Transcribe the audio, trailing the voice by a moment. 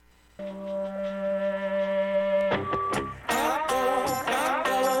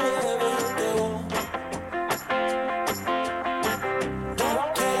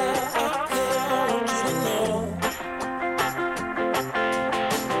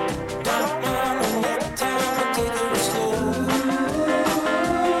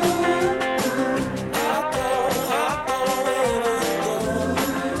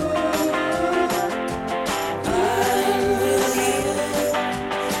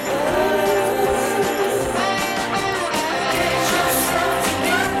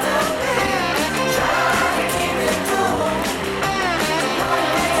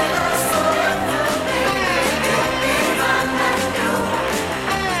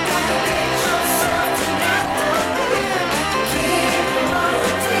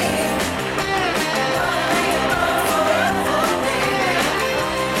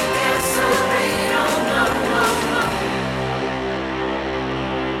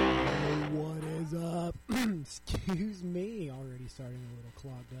Excuse me, already starting a little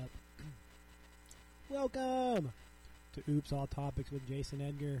clogged up. Welcome to Oops All Topics with Jason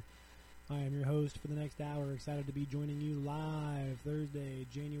Edgar. I am your host for the next hour. Excited to be joining you live Thursday,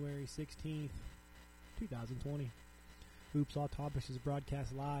 January 16th, 2020. Oops All Topics is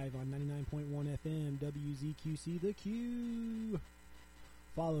broadcast live on 99.1 FM WZQC The Q.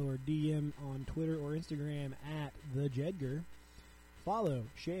 Follow or DM on Twitter or Instagram at The Jedgar. Follow,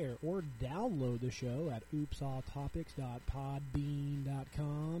 share, or download the show at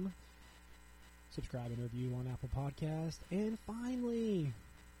oopsalltopics.podbean.com. Subscribe and review on Apple Podcasts. And finally,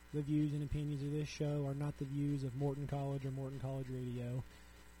 the views and opinions of this show are not the views of Morton College or Morton College Radio.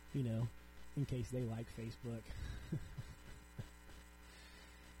 You know, in case they like Facebook.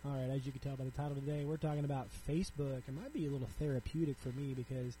 Alright, as you can tell by the title today, we're talking about Facebook. It might be a little therapeutic for me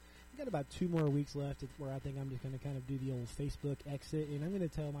because I've got about 2 more weeks left where I think I'm just going to kind of do the old Facebook exit, and I'm going to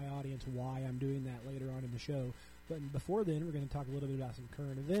tell my audience why I'm doing that later on in the show. But before then, we're going to talk a little bit about some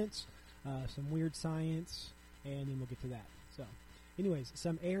current events, some weird science, and then we'll get to that. So, anyways,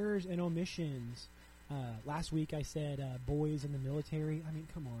 some errors and omissions. Last week I said boys in the military. I mean,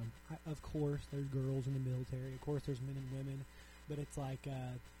 come on. Of course there's girls in the military. Of course there's men and women. But it's like,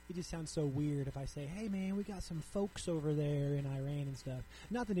 it just sounds so weird if I say, hey man, we got some folks over there in Iran and stuff.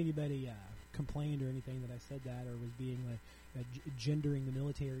 Not that anybody complained or anything that I said that or was being like gendering the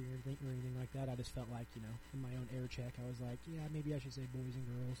military or anything like that. I just felt like, you know, in my own air check, I was like, yeah, maybe I should say boys and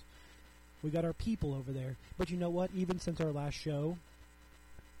girls. We got our people over there. But you know what? Even since our last show,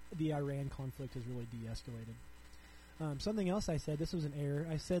 the Iran conflict has really de-escalated. Something else I said, this was an error.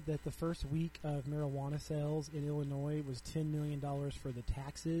 I said that the first week of marijuana sales in Illinois was $10 million for the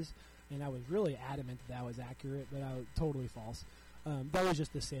taxes, and I was really adamant that was accurate, but I was totally false. That was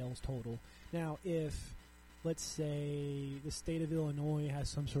just the sales total. Now, if, let's say, the state of Illinois has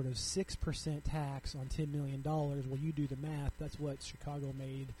some sort of 6% tax on $10 million, well, you do the math. That's what Chicago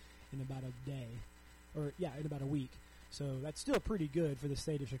made in about a day. In about a week. So that's still pretty good for the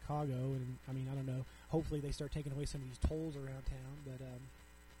state of Chicago, and I mean, I don't know. Hopefully they start taking away some of these tolls around town,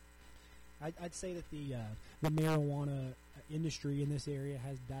 but I'd say that the marijuana industry in this area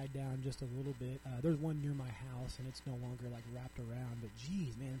has died down just a little bit. There's one near my house, and it's no longer like wrapped around, but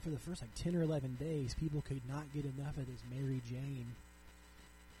geez, man, for the first like 10 or 11 days, people could not get enough of this Mary Jane.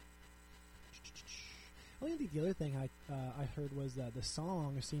 I think the other thing I heard was the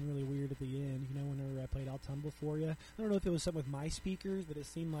song seemed really weird at the end. You know, whenever I played "I'll Tumble For You," I don't know if it was something with my speakers, but it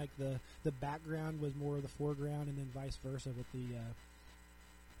seemed like the background was more of the foreground, and then vice versa with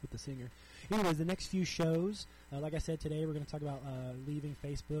the singer. Anyways, the next few shows, like I said today, we're going to talk about leaving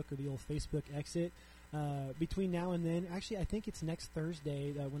Facebook or the old Facebook exit. Between now and then, actually, I think it's next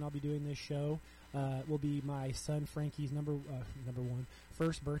Thursday when I'll be doing this show. Will be my son Frankie's number one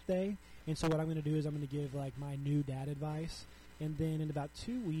first birthday, and so what I'm going to do is I'm going to give like my new dad advice, and then in about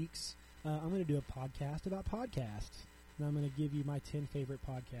 2 weeks I'm going to do a podcast about podcasts, and I'm going to give you my 10 favorite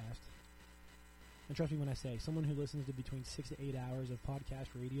podcasts. And trust me when I say, someone who listens to between 6 to 8 hours of podcast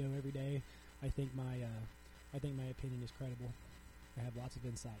radio every day, I think my opinion is credible. I have lots of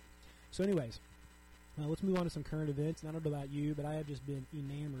insight. So, anyways, let's move on to some current events. And I don't know about you, but I have just been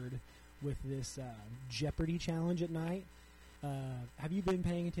enamored with this Jeopardy challenge at night. Have you been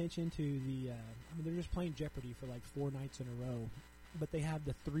paying attention to the... they're just playing Jeopardy for like 4 nights in a row. But they have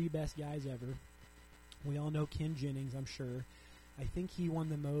the 3 best guys ever. We all know Ken Jennings, I'm sure. I think he won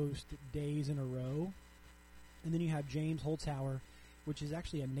the most days in a row. And then you have James Holzhauer, which is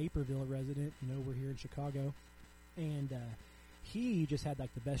actually a Naperville resident. You know, we're here in Chicago. And he just had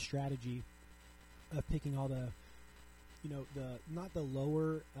like the best strategy of picking all the the not the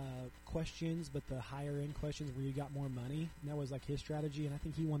lower questions, but the higher end questions where you got more money. And that was like his strategy, and I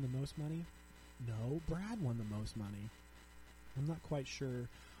think he won the most money. No, Brad won the most money. I'm not quite sure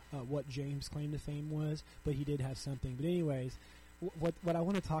what James' claim to fame was, but he did have something. But anyways, what I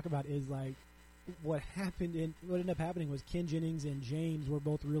want to talk about is like what happened. What ended up happening was Ken Jennings and James were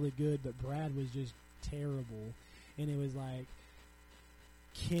both really good, but Brad was just terrible. And it was like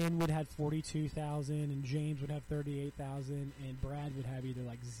Ken would have 42,000 and James would have 38,000 and Brad would have either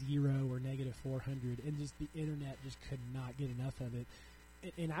like 0 or negative 400, and just the internet just could not get enough of it.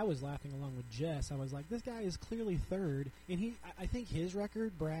 And I was laughing along with Jess. I was like, this guy is clearly third, and I think his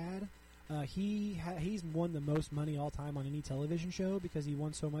record, Brad, he's won the most money all time on any television show because he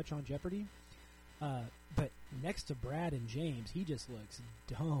won so much on Jeopardy. But next to Brad and James, he just looks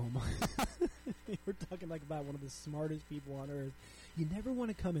dumb. We're talking like about one of the smartest people on earth. You never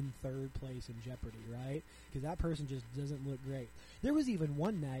want to come in third place in Jeopardy, right? Because that person just doesn't look great. There was even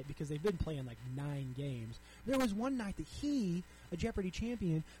one night, because they've been playing like 9 games, there was one night that he, a Jeopardy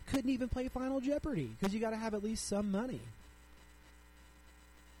champion, couldn't even play Final Jeopardy because you got to have at least some money.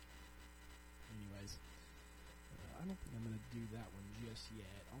 Anyways, I don't think I'm going to do that one just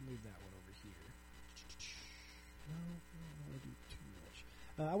yet. I'll move that one over here. No, I don't want to do too much.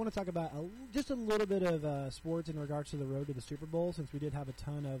 I want to talk about just a little bit of sports in regards to the road to the Super Bowl, since we did have a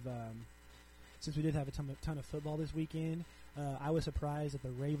ton of football this weekend. I was surprised that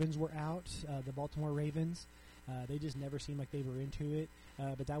the Ravens were out, the Baltimore Ravens. They just never seemed like they were into it.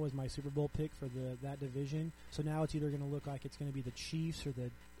 But that was my Super Bowl pick for that division. So now it's either going to look like it's going to be the Chiefs or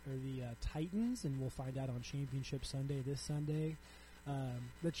the Titans, and we'll find out on Championship Sunday this Sunday.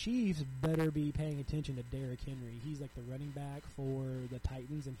 The Chiefs better be paying attention to Derrick Henry. He's like the running back for the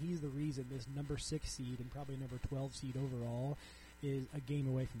Titans, and he's the reason this number 6 seed and probably number 12 seed overall is a game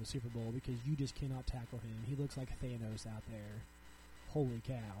away from the Super Bowl, because you just cannot tackle him. He looks like Thanos out there. Holy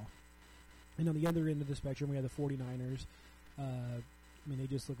cow. And on the other end of the spectrum, we have the 49ers. They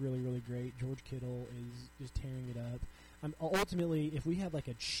just look really, really great. George Kittle is just tearing it up. Ultimately, if we have like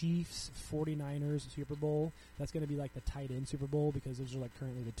a Chiefs 49ers Super Bowl, that's going to be like the tight end Super Bowl, because those are like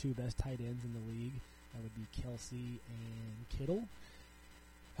currently the 2 best tight ends in the league. That would be Kelsey and Kittle.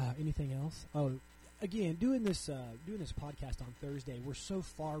 Anything else? Oh, again, doing this podcast on Thursday, we're so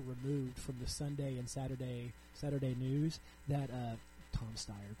far removed from the Sunday and Saturday news that Tom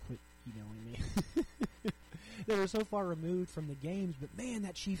Steyer quit emailing me. They were so far removed from the games, but man,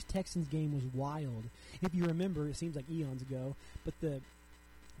 that Chiefs-Texans game was wild. If you remember, it seems like eons ago, but the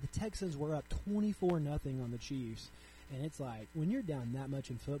Texans were up 24-0 on the Chiefs, and it's like, when you're down that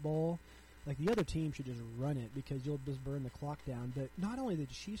much in football, like, the other team should just run it, because you'll just burn the clock down. But not only did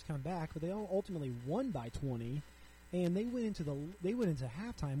the Chiefs come back, but they all ultimately won by 20, and they went into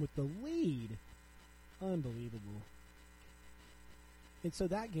halftime with the lead. Unbelievable. And so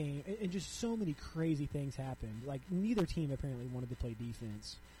that game, and just so many crazy things happened. Like, neither team apparently wanted to play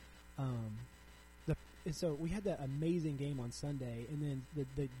defense. And so we had that amazing game on Sunday, and then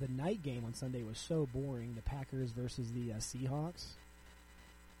the night game on Sunday was so boring. The Packers versus the Seahawks.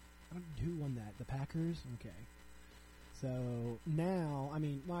 Who won that? The Packers? Okay. So now,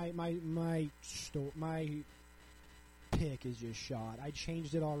 my pick is just shot. I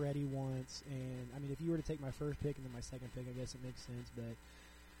changed it already once, and if you were to take my first pick and then my second pick, I guess it makes sense. But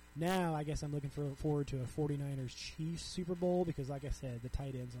now I guess I'm looking forward to a 49ers Chiefs Super Bowl, because, like I said, the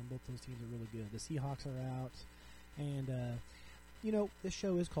tight ends on both those teams are really good. The Seahawks are out, and this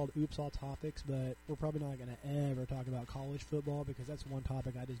show is called Oops All Topics, but we're probably not going to ever talk about college football, because that's one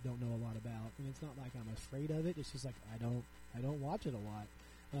topic I just don't know a lot about. And it's not like I'm afraid of it. It's just like I don't watch it a lot.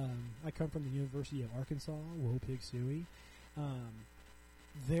 I come from the University of Arkansas. Whoa, Pig Suey.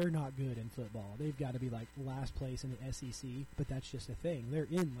 They're not good in football. They've got to be like last place in the SEC, but that's just a thing. They're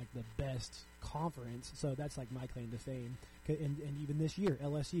in like the best conference, so that's like my claim to fame. And even this year,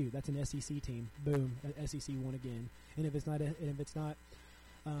 LSU, that's an SEC team. Boom, SEC won again. And if it's not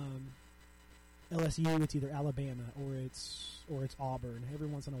LSU, it's either Alabama or it's Auburn. Every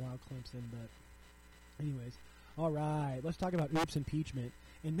once in a while, Clemson. But anyways, all right, let's talk about Oops impeachment.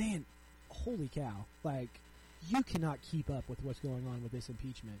 And man, holy cow! Like, you cannot keep up with what's going on with this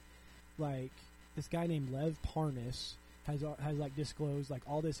impeachment. Like, this guy named Lev Parnas has like disclosed like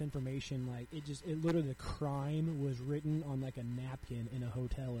all this information. Like, it literally, the crime was written on like a napkin in a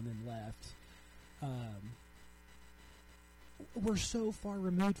hotel and then left. We're so far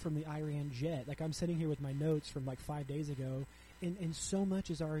removed from the Iran jet. Like, I'm sitting here with my notes from like 5 days ago, and so much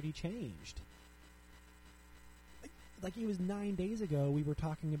has already changed. Like, it was 9 days ago we were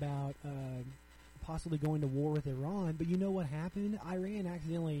talking about possibly going to war with Iran, but you know what happened? Iran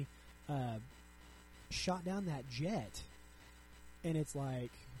accidentally shot down that jet. And it's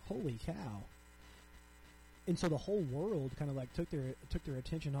like, holy cow. And so the whole world kind of like took their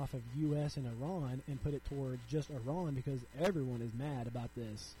attention off of U.S. and Iran and put it towards just Iran because everyone is mad about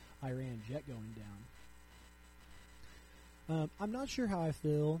this Iran jet going down. I'm not sure how I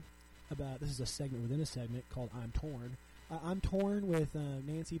feel about, this is a segment within a segment called I'm Torn. I'm torn with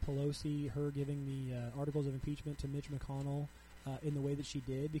Nancy Pelosi, her giving the articles of impeachment to Mitch McConnell in the way that she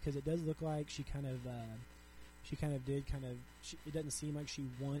did, because it does look like she it doesn't seem like she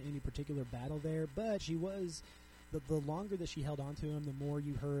won any particular battle there, but she was, the longer that she held on to him, the more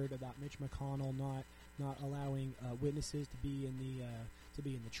you heard about Mitch McConnell not allowing witnesses to be in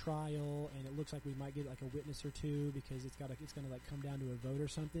the trial, and it looks like we might get like a witness or two because it's going to like come down to a vote or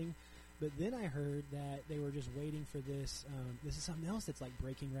something. But then I heard that they were just waiting for this. This is something else that's like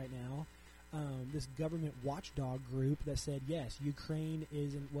breaking right now. This government watchdog group that said yes, Ukraine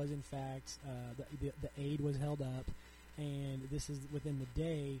was in fact the aid was held up, and this is within the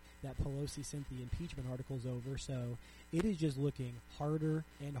day that Pelosi sent the impeachment articles over. So it is just looking harder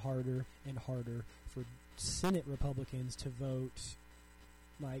and harder and harder for Senate Republicans to vote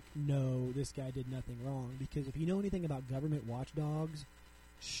like, no, this guy did nothing wrong. Because if you know anything about government watchdogs,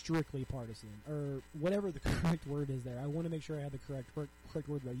 strictly partisan, or whatever the correct word is there. I want to make sure I have the correct word.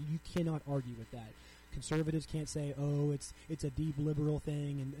 You cannot argue with that. Conservatives can't say, oh, it's a deep liberal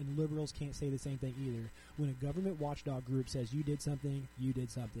thing, and liberals can't say the same thing either. When a government watchdog group says you did something,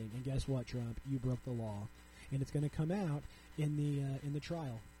 and guess what, Trump? You broke the law, and it's going to come out in the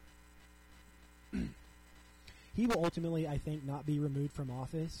trial. He will ultimately, I think, not be removed from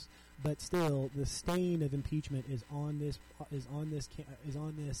office, but still, the stain of impeachment is on this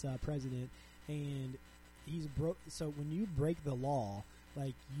president, and he's broke. So when you break the law,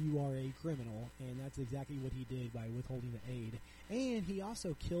 like, you are a criminal, and that's exactly what he did by withholding the aid. And he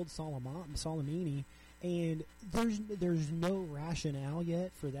also killed Soleimani, and there's no rationale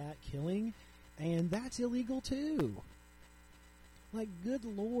yet for that killing, and that's illegal too. Like, good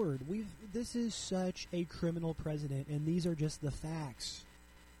Lord, this is such a criminal president, and these are just the facts,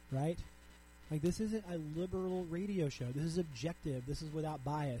 right? Like, this isn't a liberal radio show. This is objective. This is without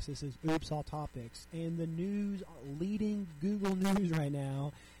bias. This is Oops All Topics. And the news, leading Google News right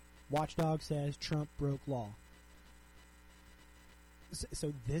now, Watchdog says Trump broke law.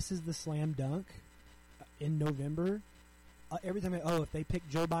 So this is the slam dunk in November. Every time if they pick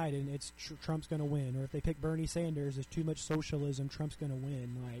Joe Biden, it's Trump's going to win. Or if they pick Bernie Sanders, there's too much socialism, Trump's going to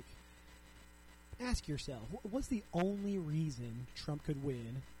win. Like, ask yourself, what's the only reason Trump could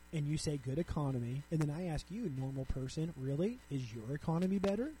win? And you say good economy, and then I ask you, normal person, really? Is your economy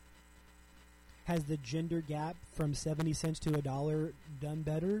better? Has the gender gap from 70 cents to $1 done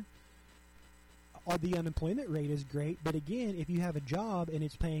better? The unemployment rate is great, but again, if you have a job and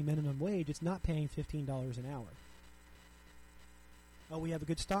it's paying minimum wage, it's not paying $15 an hour. Oh, we have a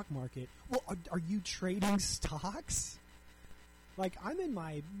good stock market. Well, are you trading stocks? Like, I'm in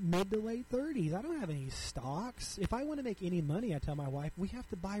my mid to late 30s. I don't have any stocks. If I want to make any money, I tell my wife, we have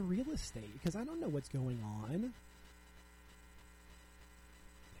to buy real estate because I don't know what's going on.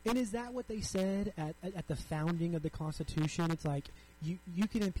 And is that what they said at the founding of the Constitution? It's like, you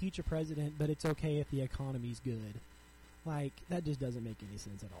can impeach a president, but it's okay if the economy's good. Like, that just doesn't make any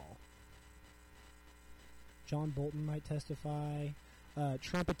sense at all. John Bolton might testify.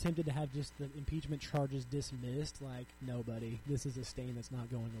 Trump attempted to have just the impeachment charges dismissed. Like, no, buddy, this is a stain that's not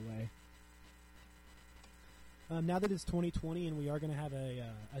going away. Now that it's 2020 and we are going to have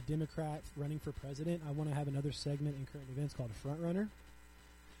a Democrat running for president, I want to have another segment in current events called a front runner.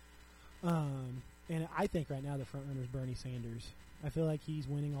 And I think right now the front runner is Bernie Sanders. I feel like he's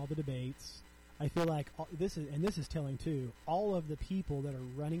winning all the debates. I feel like this is telling too. All of the people that are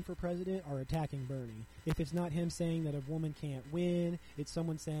running for president are attacking Bernie. If it's not him saying that a woman can't win, it's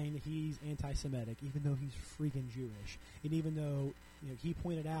someone saying that he's anti-Semitic, even though he's freaking Jewish. And even though he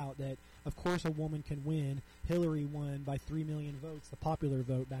pointed out that, of course, a woman can win. Hillary won by 3 million votes, the popular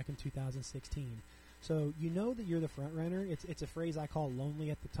vote, back in 2016. So you know that you're the front runner. It's a phrase I call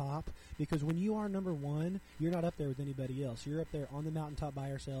lonely at the top, because when you are number one, you're not up there with anybody else. You're up there on the mountaintop by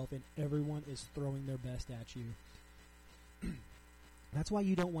yourself, and everyone is throwing their best at you. That's why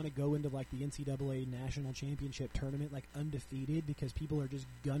you don't want to go into like the NCAA national championship tournament like undefeated, because people are just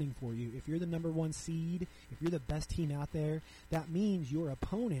gunning for you. If you're the number one seed, if you're the best team out there, that means your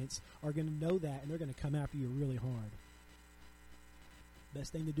opponents are going to know that, and they're going to come after you really hard.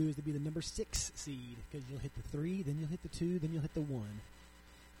 Best thing to do is to be the number 6 seed, because you'll hit the 3, then you'll hit the 2, then you'll hit the 1.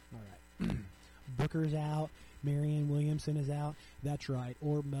 All right. Booker's out. Marianne Williamson is out. That's right.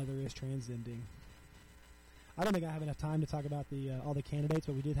 Orb Mother is transcending. I don't think I have enough time to talk about all the candidates,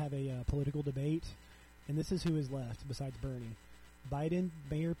 but we did have a political debate, and this is who is left besides Bernie. Biden,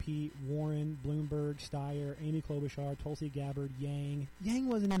 Mayor Pete, Warren, Bloomberg, Steyer, Amy Klobuchar, Tulsi Gabbard, Yang. Yang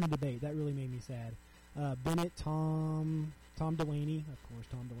wasn't in the debate. That really made me sad. Bennett, Tom Delaney, of course,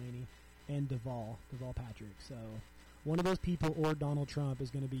 Tom Delaney, and Deval Patrick. So one of those people or Donald Trump is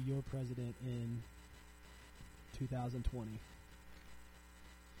going to be your president in 2020.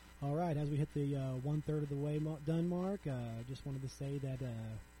 All right, as we hit the one-third of the way done mark, just wanted to say that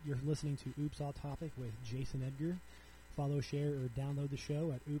you're listening to Oops All Topic with Jason Edgar. Follow, share, or download the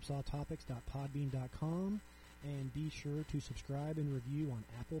show at oopsalltopics.podbean.com, and be sure to subscribe and review on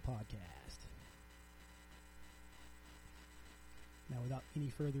Apple Podcast. Now, without any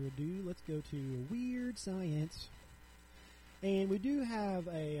further ado, let's go to Weird Science. And we do have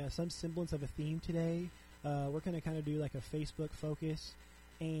some semblance of a theme today. We're going to kind of do like a Facebook focus.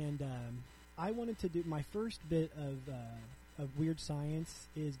 And I wanted to do my first bit of Weird Science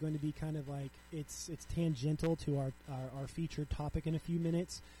is going to be kind of like it's tangential to our featured topic in a few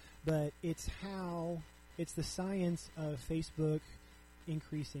minutes, but it's the science of Facebook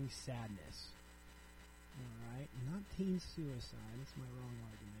increasing sadness. All right, not teen suicide. That's my wrong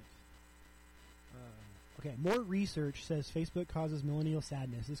argument. Okay, more research says Facebook causes millennial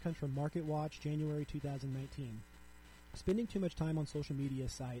sadness. This comes from MarketWatch, January 2019. Spending too much time on social media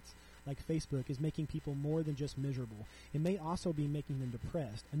sites like Facebook is making people more than just miserable. It may also be making them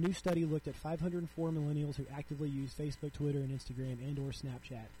depressed. A new study looked at 504 millennials who actively use Facebook, Twitter, and Instagram and or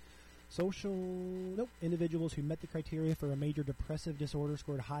Snapchat. Individuals who met the criteria for a major depressive disorder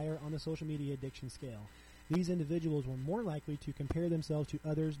scored higher on the social media addiction scale. These individuals were more likely to compare themselves to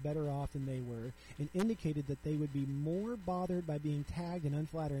others better off than they were, and indicated that they would be more bothered by being tagged in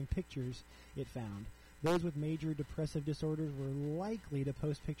unflattering pictures, it found. Those with major depressive disorders were likely to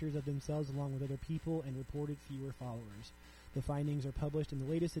post pictures of themselves along with other people and reported fewer followers. The findings are published in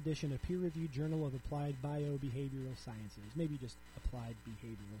the latest edition of peer-reviewed Journal of Applied Biobehavioral Sciences, maybe just Applied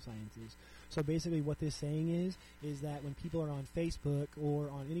Behavioral Sciences. So basically what this saying is that when people are on Facebook or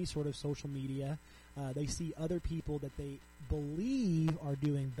on any sort of social media, they see other people that they believe are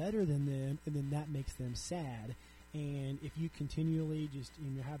doing better than them, and then that makes them sad. And if you continually just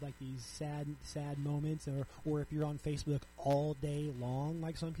have like these sad moments, or if you're on Facebook all day long,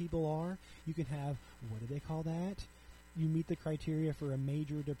 like some people are, you can have, what do they call that? You meet the criteria for a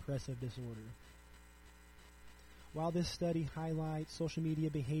major depressive disorder. While this study highlights social media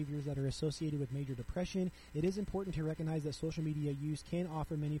behaviors that are associated with major depression, it is important to recognize that social media use can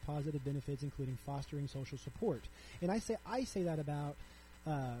offer many positive benefits, including fostering social support. And I say that about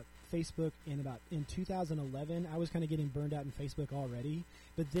Facebook in 2011. I was kind of getting burned out in Facebook already,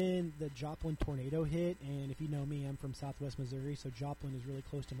 but then the Joplin tornado hit, and if you know me, I'm from Southwest Missouri, so Joplin is really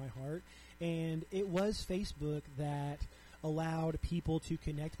close to my heart, and it was Facebook that allowed people to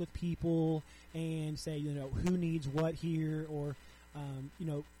connect with people and say, who needs what here, or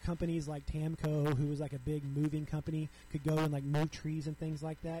companies like Tamco, who was like a big moving company, could go and like move trees and things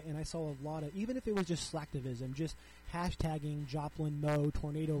like that. And I saw a lot of, even if it was just slacktivism, just hashtagging Joplin mow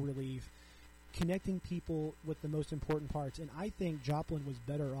tornado relief, connecting people with the most important parts. And I think Joplin was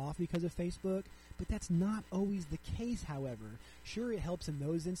better off because of Facebook, but that's not always the case, however. Sure, it helps in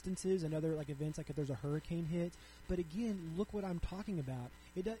those instances and other like events, like if there's a hurricane hit. But again, look what I'm talking about.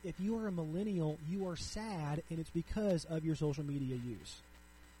 If you are a millennial, you are sad, and it's because of your social media use.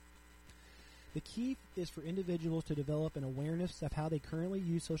 The key is for individuals to develop an awareness of how they currently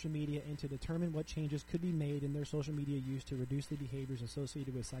use social media and to determine what changes could be made in their social media use to reduce the behaviors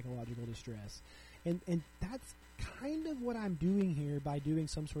associated with psychological distress. And that's kind of what I'm doing here by doing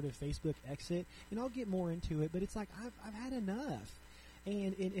some sort of Facebook exit, and I'll get more into it, but it's like I've had enough.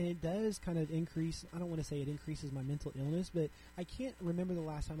 And it does kind of increase, I don't want to say it increases my mental illness, but I can't remember the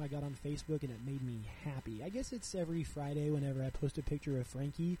last time I got on Facebook and it made me happy. I guess it's every Friday whenever I post a picture of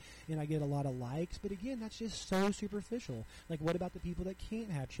Frankie and I get a lot of likes, but again, that's just so superficial. Like, what about the people that can't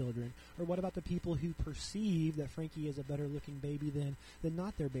have children? Or what about the people who perceive that Frankie is a better looking baby than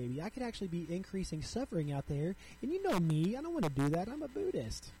not their baby? I could actually be increasing suffering out there, and you know me, I don't want to do that. I'm a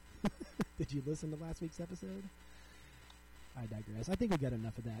Buddhist. Did you listen to last week's episode? I digress. I think we got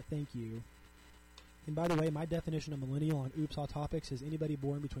enough of that. Thank you. And by the way, my definition of millennial on Oops All Topics is anybody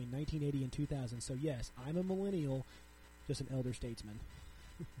born between 1980 and 2000. So yes, I'm a millennial, just an elder statesman.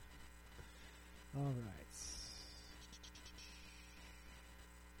 All right.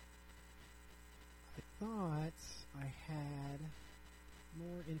 I thought I had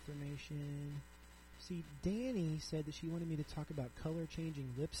more information. See, Danny said that she wanted me to talk about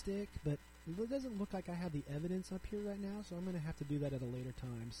color-changing lipstick, but it doesn't look like I have the evidence up here right now, so I'm going to have to do that at a later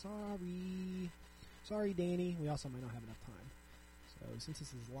time. Sorry, Danny. We also might not have enough time. So since this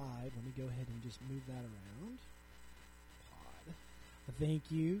is live, let me go ahead and just move that around. Pod. Thank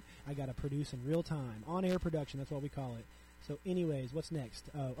you. I got to produce in real time. On-air production, that's what we call it. So anyways, what's next?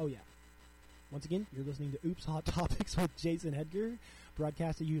 Oh, yeah. Once again, you're listening to Oops Hot Topics with Jason Edgar,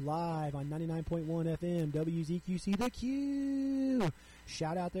 broadcasting you live on 99.1 FM, WZQC, The Q.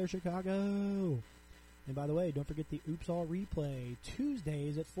 Shout out there, Chicago. And by the way, don't forget the Oops All replay,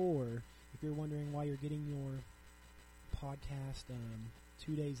 Tuesdays at 4. If you're wondering why you're getting your podcast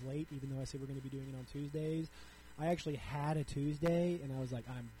 2 days late, even though I said we're going to be doing it on Tuesdays, I actually had a Tuesday, and I was like,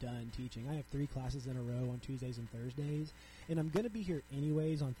 I'm done teaching. I have 3 classes in a row on Tuesdays and Thursdays, and I'm going to be here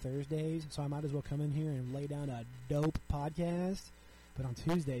anyways on Thursdays, so I might as well come in here and lay down a dope podcast. But on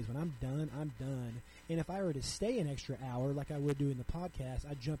Tuesdays, when I'm done, I'm done. And if I were to stay an extra hour like I would do in the podcast,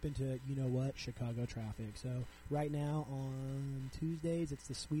 I'd jump into, you know what, Chicago traffic. So right now on Tuesdays, it's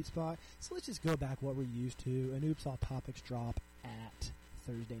the sweet spot. So let's just go back what we're used to. An Oops All Topics drop at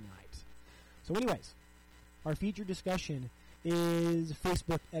Thursday night. So anyways, our featured discussion is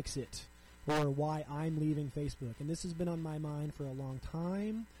Facebook exit, or why I'm leaving Facebook. And this has been on my mind for a long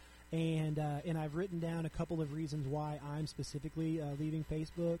time. And I've written down a couple of reasons why I'm specifically leaving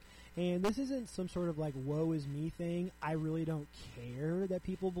Facebook. And this isn't some sort of like woe is me thing. I really don't care that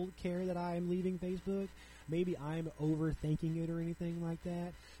people will care that I'm leaving Facebook. Maybe I'm overthinking it or anything like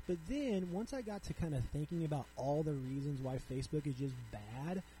that. But then once I got to kind of thinking about all the reasons why Facebook is just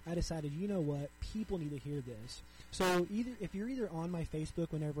bad, I decided, you know what, people need to hear this. So if you're either on my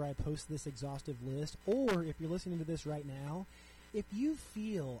Facebook whenever I post this exhaustive list, or if you're listening to this right now, if you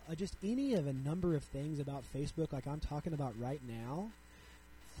feel just any of a number of things about Facebook like I'm talking about right now,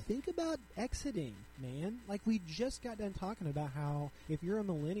 think about exiting, man. Like, we just got done talking about how if you're a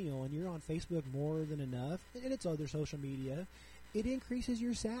millennial and you're on Facebook more than enough, and it's other social media, it increases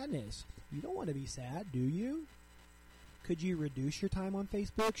your sadness. You don't want to be sad, do you? Could you reduce your time on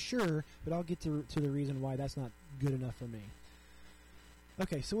Facebook? Sure, but I'll get to the reason why that's not good enough for me.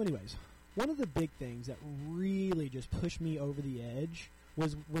 Okay, so anyways, one of the big things that really just pushed me over the edge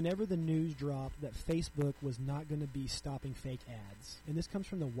was whenever the news dropped that Facebook was not going to be stopping fake ads. And this comes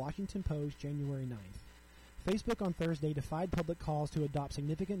from the Washington Post, January 9th. Facebook on Thursday defied public calls to adopt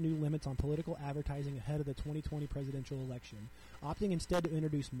significant new limits on political advertising ahead of the 2020 presidential election, opting instead to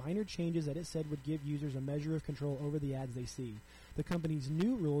introduce minor changes that it said would give users a measure of control over the ads they see. The company's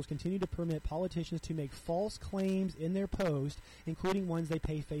new rules continue to permit politicians to make false claims in their post, including ones they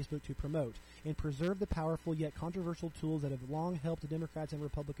pay Facebook to promote, and preserve the powerful yet controversial tools that have long helped Democrats and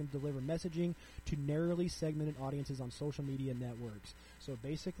Republicans deliver messaging to narrowly segmented audiences on social media networks. So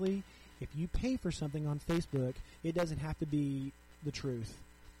basically, if you pay for something on Facebook, it doesn't have to be the truth.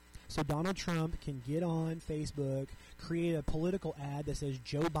 So Donald Trump can get on Facebook, create a political ad that says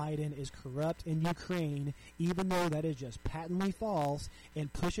Joe Biden is corrupt in Ukraine, even though that is just patently false,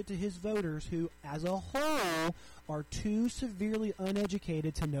 and push it to his voters who, as a whole, are too severely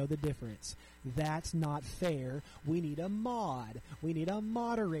uneducated to know the difference. That's not fair. We need a mod. We need a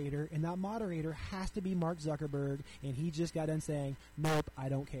moderator, and that moderator has to be Mark Zuckerberg, and he just got done saying, nope, I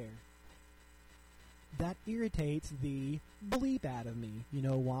don't care. That irritates the bleep out of me. You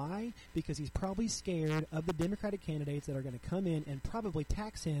know why? Because he's probably scared of the Democratic candidates that are going to come in and probably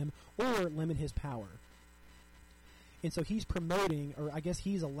tax him or limit his power. And so he's promoting, or I guess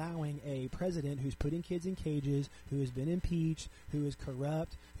he's allowing a president who's putting kids in cages, who has been impeached, who is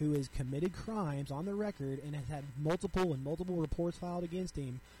corrupt, who has committed crimes on the record, and has had multiple reports filed against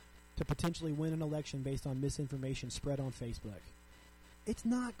him to potentially win an election based on misinformation spread on Facebook. It's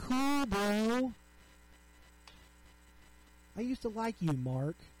not cool, bro. I used to like you,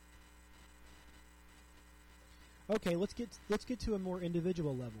 Mark. Okay, let's get to a more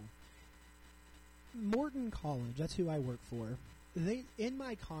individual level. Morton College, that's who I work for. They, in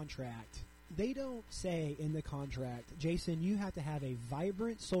my contract, they don't say in the contract, Jason, you have to have a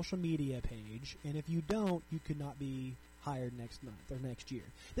vibrant social media page, and if you don't, you could not be hired next month or next year.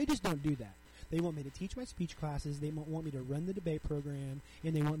 They just don't do that. They want me to teach my speech classes, they want me to run the debate program,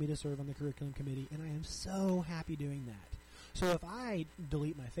 and they want me to serve on the curriculum committee, and I am so happy doing that. So if I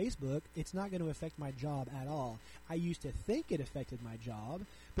delete my Facebook, it's not going to affect my job at all. I used to think it affected my job,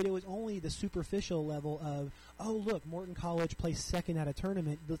 but it was only the superficial level of, oh, look, Morton College placed second at a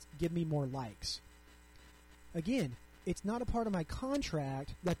tournament, let's give me more likes. Again, it's not a part of my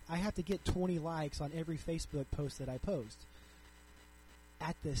contract that I have to get 20 likes on every Facebook post that I post.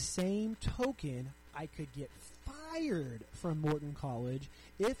 At the same token, I could get fired from Morton College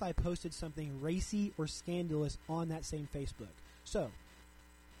if I posted something racy or scandalous on that same Facebook. So,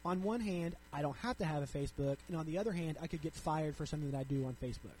 on one hand, I don't have to have a Facebook, and on the other hand, I could get fired for something that I do on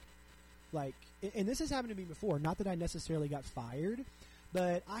Facebook. Like, and this has happened to me before, not that I necessarily got fired,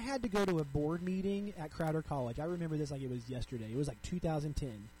 But I had to go to a board meeting at Crowder College. I remember this like it was yesterday. It was like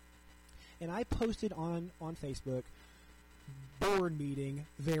 2010. And I posted on Facebook, board meeting,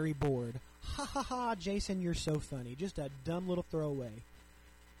 very bored. Ha ha ha, Jason, you're so funny. Just a dumb little throwaway.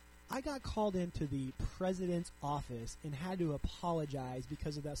 I got called into the president's office and had to apologize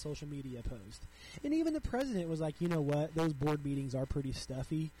because of that social media post. And even the president was like, you know what, those board meetings are pretty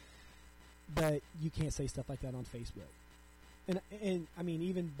stuffy, but you can't say stuff like that on Facebook. And I mean,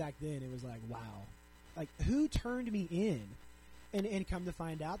 even back then, it was like, wow. Like, who turned me in? And come to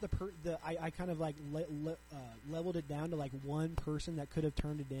find out, I kind of like leveled it down to like one person that could have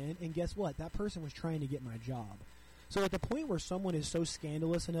turned it in. And guess what? That person was trying to get my job. So at the point where someone is so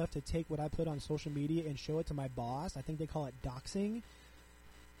scandalous enough to take what I put on social media and show it to my boss, I think they call it doxing,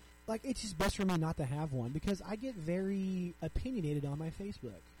 like, it's just best for me not to have one because I get very opinionated on my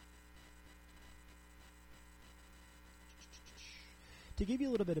Facebook. To give you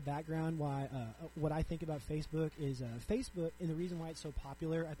a little bit of background, what I think about Facebook is Facebook, and the reason why it's so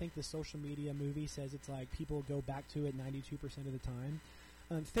popular, I think the social media movie says it's like people go back to it 92% of the time.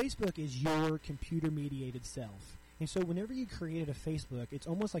 Facebook is your computer-mediated self. And so whenever you created a Facebook, it's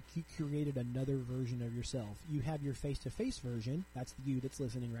almost like you created another version of yourself. You have your face-to-face version. That's you that's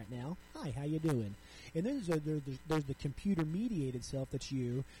listening right now. Hi, how you doing? And then there's the computer-mediated self that's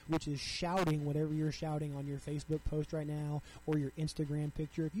you, which is shouting whatever you're shouting on your Facebook post right now or your Instagram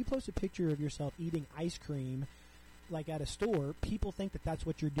picture. If you post a picture of yourself eating ice cream, like at a store, people think that that's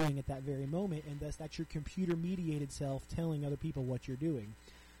what you're doing at that very moment, and thus that's your computer-mediated self telling other people what you're doing.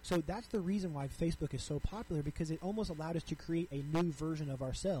 So that's the reason why Facebook is so popular, because it almost allowed us to create a new version of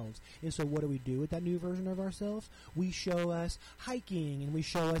ourselves. And so what do we do with that new version of ourselves? We show us hiking, and we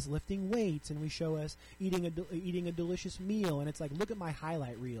show us lifting weights, and we show us eating a delicious meal. And it's like, look at my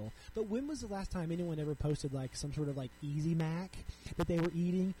highlight reel. But when was the last time anyone ever posted like some sort of like Easy Mac that they were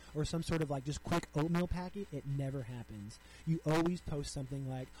eating, or some sort of like just quick oatmeal packet? It never happens. You always post something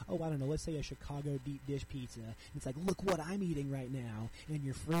like, oh, I don't know, let's say a Chicago deep dish pizza. And it's like, look what I'm eating right now. And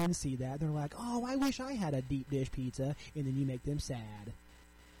your friends see that, they're like, oh, I wish I had a deep dish pizza, and then you make them sad.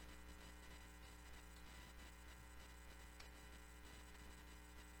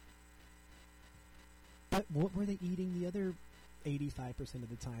 But what were they eating the other 85% of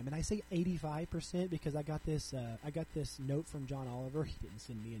the time? And I say 85% because I got this note from John Oliver. He didn't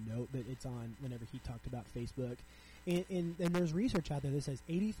send me a note, but it's on whenever he talked about Facebook. And there's research out there that says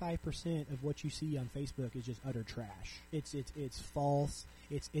 85% of what you see on Facebook is just utter trash. It's false,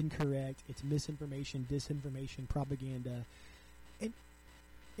 it's incorrect, it's misinformation, disinformation, propaganda.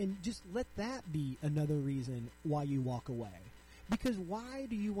 And just let that be another reason why you walk away. Because why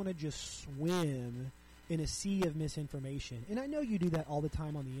do you want to just swim in a sea of misinformation? And I know you do that all the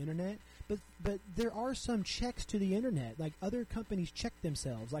time on the internet, but there are some checks to the internet. Like, other companies check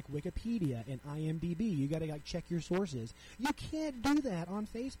themselves, like Wikipedia and IMDb. You got to like check your sources. You can't do that on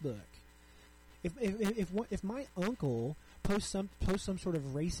Facebook. If my uncle posts some sort of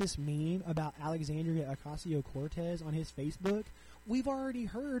racist meme about Alexandria Ocasio-Cortez on his Facebook, we've already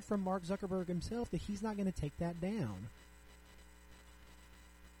heard from Mark Zuckerberg himself that he's not going to take that down.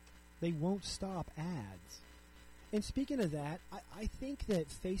 They won't stop ads. And speaking of that, I think that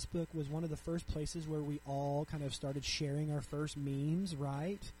Facebook was one of the first places where we all kind of started sharing our first memes,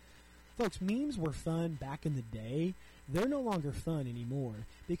 right? Folks, memes were fun back in the day. They're no longer fun anymore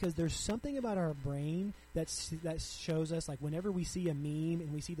because there's something about our brain that shows us, like, whenever we see a meme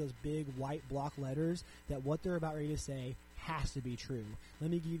and we see those big white block letters, that what they're about ready to say has to be true. Let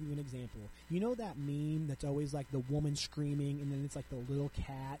me give you an example. You know that meme that's always like the woman screaming, and then it's like the little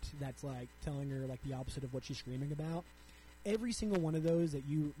cat that's like telling her like the opposite of what she's screaming about? Every single one of those that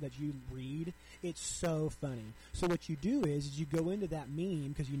you read, it's so funny. So what you do is you go into that meme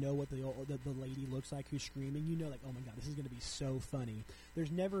because you know what the lady looks like who's screaming. You know, like, oh my god, this is going to be so funny. There's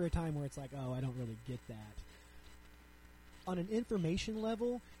never a time where it's like, oh, I don't really get that. On an information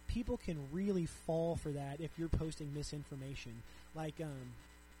level, people can really fall for that if you're posting misinformation. Like,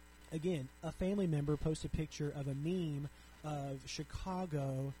 again, a family member posted a picture of a meme of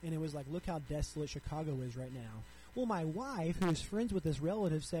Chicago, and it was like, look how desolate Chicago is right now. Well, my wife, who is friends with this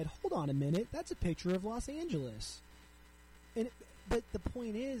relative, said, hold on a minute, that's a picture of Los Angeles. But the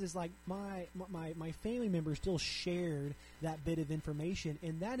point is like my family member still shared that bit of information,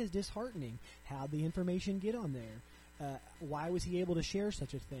 and that is disheartening. How'd the information get on there? Why was he able to share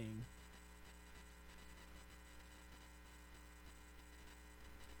such a thing?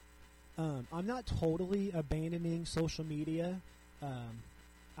 I'm not totally abandoning social media.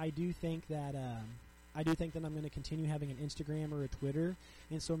 I do think that I'm going to continue having an Instagram or a Twitter,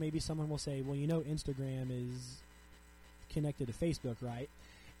 and so maybe someone will say, well, you know, Instagram is connected to Facebook, right?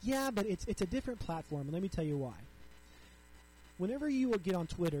 Yeah, but it's a different platform, and let me tell you why. Whenever you get on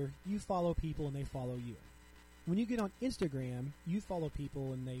Twitter, you follow people and they follow you. When you get on Instagram, you follow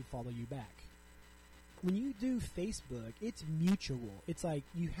people and they follow you back. When you do Facebook, it's mutual. It's like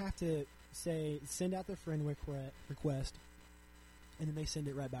you have to send out the friend request, and then they send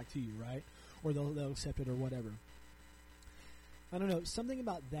it right back to you, right? Or they'll accept it or whatever. I don't know. Something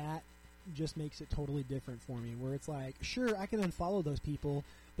about that just makes it totally different for me, where it's like, sure, I can unfollow those people,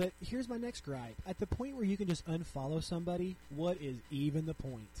 but here's my next gripe. At the point where you can just unfollow somebody, what is even the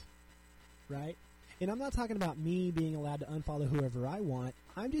point? Right? And I'm not talking about me being allowed to unfollow whoever I want.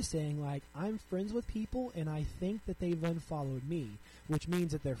 I'm just saying, like, I'm friends with people, and I think that they've unfollowed me, which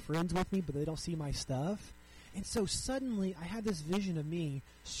means that they're friends with me, but they don't see my stuff. And so suddenly I had this vision of me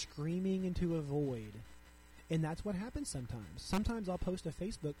screaming into a void. And that's what happens sometimes. Sometimes I'll post a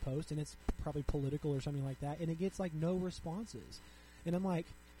Facebook post, and it's probably political or something like that, and it gets, like, no responses. And I'm like,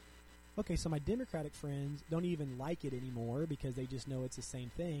 okay, so my Democratic friends don't even like it anymore because they just know it's the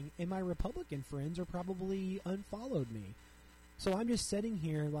same thing, and my Republican friends are probably unfollowed me. So I'm just sitting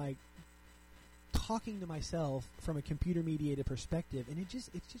here, like, talking to myself from a computer-mediated perspective, and it's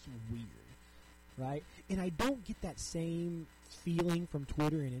just weird, right? And I don't get that same feeling from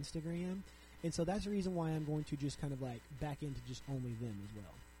Twitter and Instagram, and so that's the reason why I'm going to just kind of, like, back into just only them as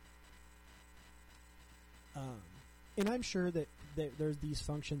well. And I'm sure that there's these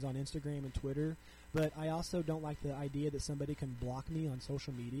functions on Instagram and Twitter, but I also don't like the idea that somebody can block me on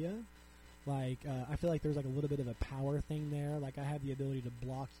social media. Like, I feel like there's, like, a little bit of a power thing there. Like, I have the ability to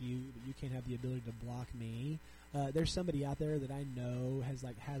block you, but you can't have the ability to block me. There's somebody out there that I know has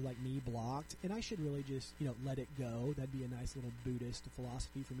me blocked, and I should really just, let it go. That'd be a nice little Buddhist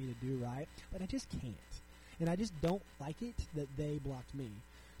philosophy for me to do, right? But I just can't. And I just don't like it that they blocked me.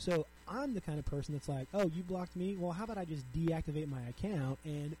 So I'm the kind of person that's like, oh, you blocked me? Well, how about I just deactivate my account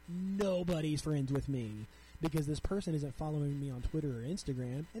and nobody's friends with me because this person isn't following me on Twitter or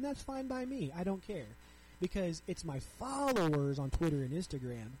Instagram, and that's fine by me. I don't care because it's my followers on Twitter and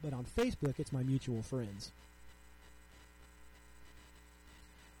Instagram, but on Facebook it's my mutual friends.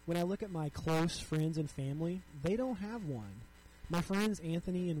 When I look at my close friends and family, they don't have one. My friends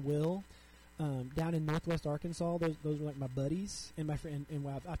Anthony and Will, down in Northwest Arkansas, those are like my buddies, and my friend, and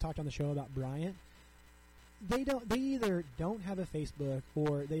I talked on the show about Bryant. They either don't have a Facebook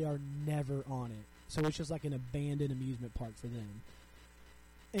or they are never on it. So it's just like an abandoned amusement park for them.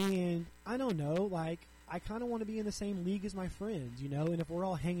 And I don't know, like, I kind of want to be in the same league as my friends, and if we're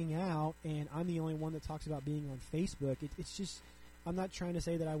all hanging out and I'm the only one that talks about being on Facebook, it's just, I'm not trying to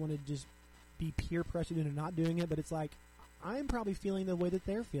say that I want to just be peer pressured into not doing it, but it's like, I'm probably feeling the way that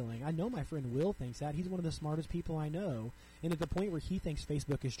they're feeling. I know my friend Will thinks that. He's one of the smartest people I know. And at the point where he thinks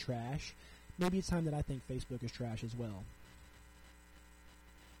Facebook is trash, maybe it's time that I think Facebook is trash as well.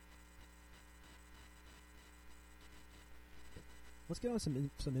 Let's get on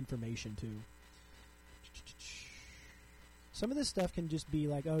some information, too. Some of this stuff can just be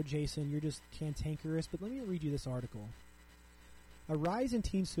like, oh, Jason, you're just cantankerous, but let me read you this article. A rise in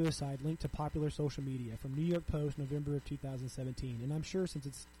teen suicide linked to popular social media from New York Post, November of 2017. And I'm sure since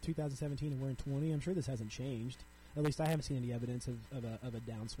it's 2017 and we're in 20, I'm sure this hasn't changed. At least I haven't seen any evidence of a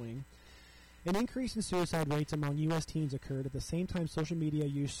downswing. An increase in suicide rates among U.S. teens occurred at the same time social media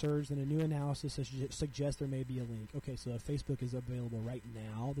use surged, and a new analysis suggests there may be a link. Okay, so if Facebook is available right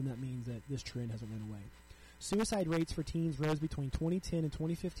now, then that means that this trend hasn't went away. Suicide rates for teens rose between 2010 and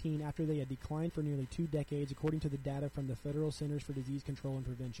 2015 after they had declined for nearly 2 decades, according to the data from the Federal Centers for Disease Control and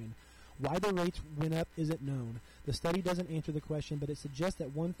Prevention. Why the rates went up isn't known. The study doesn't answer the question, but it suggests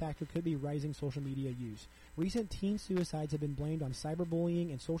that one factor could be rising social media use. Recent teen suicides have been blamed on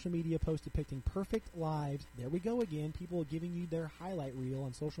cyberbullying and social media posts depicting perfect lives. There we go again, people giving you their highlight reel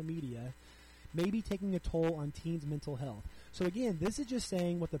on social media, maybe taking a toll on teens' mental health. So again, this is just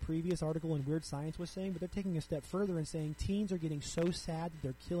saying what the previous article in Weird Science was saying, but they're taking a step further and saying teens are getting so sad that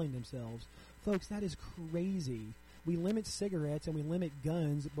they're killing themselves. Folks, that is crazy. We limit cigarettes and we limit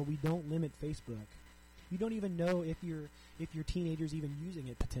guns, but we don't limit Facebook. You don't even know if your teenager's even using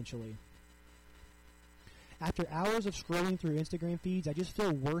it potentially. After hours of scrolling through Instagram feeds, I just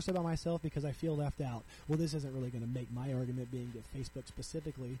feel worse about myself because I feel left out. Well, this isn't really going to make my argument being that Facebook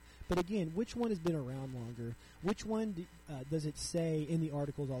specifically. But again, which one has been around longer? Which one does it say in the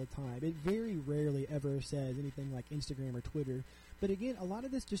articles all the time? It very rarely ever says anything like Instagram or Twitter. But again, a lot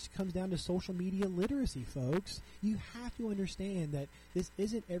of this just comes down to social media literacy, folks. You have to understand that this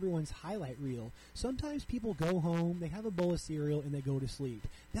isn't everyone's highlight reel. Sometimes people go home, they have a bowl of cereal, and they go to sleep.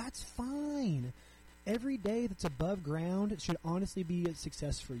 That's fine. Every day that's above ground should honestly be a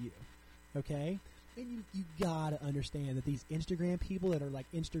success for you, okay? And you gotta understand that these Instagram people that are like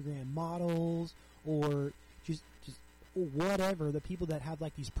Instagram models or just whatever, the people that have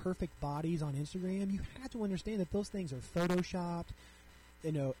like these perfect bodies on Instagram, you have to understand that those things are photoshopped,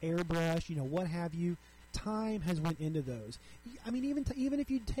 airbrushed, what have you. Time has went into those. I mean, even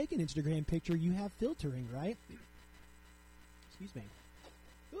if you take an Instagram picture, you have filtering, right? Excuse me.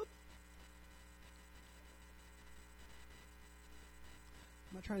 Oop.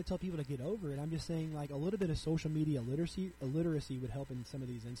 I'm not trying to tell people to get over it. I'm just saying, like, a little bit of social media literacy would help in some of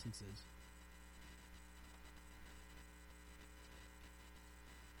these instances.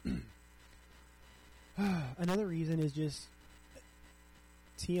 Another reason is just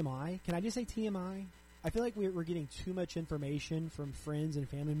TMI. Can I just say TMI? I feel like we're getting too much information from friends and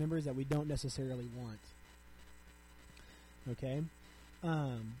family members that we don't necessarily want. Okay?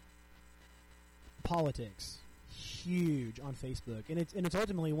 Politics. Huge on Facebook. And it's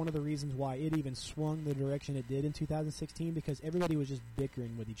ultimately one of the reasons why it even swung the direction it did in 2016, because everybody was just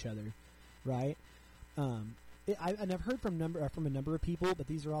bickering with each other. Right? And I've heard from a number of people, but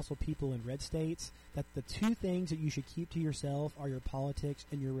these are also people in red states, that the two things that you should keep to yourself are your politics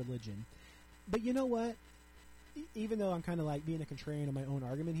and your religion. But you know what? Even though I'm kind of like being a contrarian in my own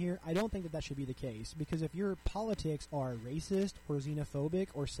argument here, I don't think that should be the case. Because if your politics are racist or xenophobic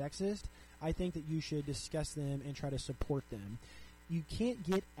or sexist, I think that you should discuss them and try to support them. You can't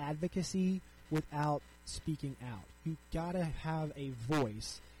get advocacy without speaking out. You gotta have a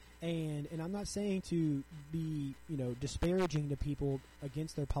voice. And I'm not saying to be, disparaging to people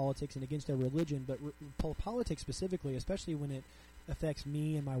against their politics and against their religion, but politics specifically, especially when it affects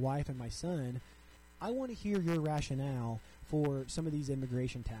me and my wife and my son, I want to hear your rationale for some of these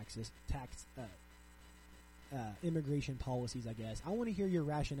immigration immigration policies, I guess. I want to hear your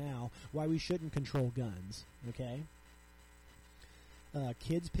rationale why we shouldn't control guns, okay?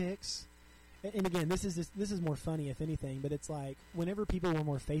 Kids pics. And again, this is more funny if anything, but it's like whenever people were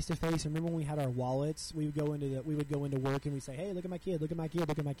more face to face. Remember when we had our wallets? We would go into work and we say, "Hey, look at my kid! Look at my kid!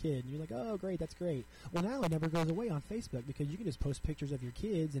 Look at my kid!" And you're like, "Oh, great, that's great." Well, now it never goes away on Facebook because you can just post pictures of your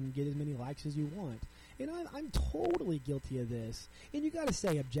kids and get as many likes as you want. And I'm totally guilty of this. And you got to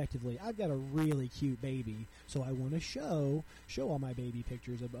say objectively, I've got a really cute baby, so I want to show all my baby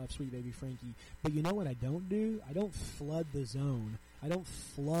pictures of sweet baby Frankie. But you know what I don't do? I don't flood the zone. I don't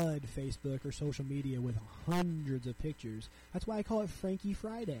flood Facebook or social media with hundreds of pictures. That's why I call it Frankie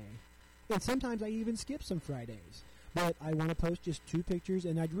Friday. And sometimes I even skip some Fridays. But I want to post just 2 pictures,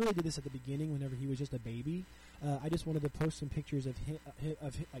 and I really did this at the beginning whenever he was just a baby. I just wanted to post some pictures of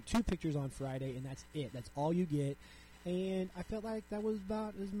like 2 pictures on Friday, and that's it. That's all you get. And I felt like that was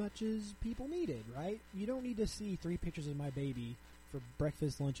about as much as people needed, right? You don't need to see 3 pictures of my baby for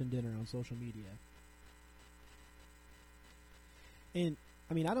breakfast, lunch, and dinner on social media. And,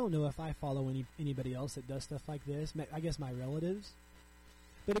 I mean, I don't know if I follow anybody else that does stuff like this. I guess my relatives.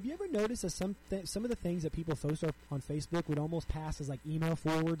 But have you ever noticed that some of the things that people post on Facebook would almost pass as like email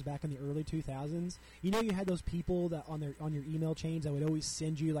forwards back in the early 2000s? You had those people that on your email chains that would always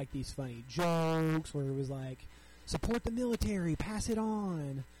send you like these funny jokes where it was like, support the military, pass it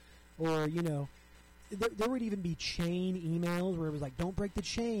on. Or, there would even be chain emails where it was like, don't break the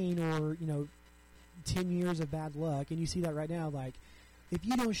chain, or, 10 years of bad luck. And you see that right now, like, if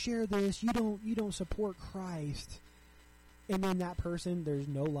you don't share this, you don't support Christ. And then that person, there's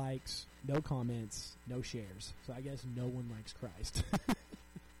no likes, no comments, no shares. So I guess no one likes Christ.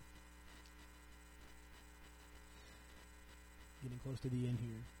 Getting close to the end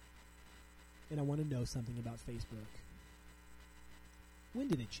here. And I want to know something about Facebook. When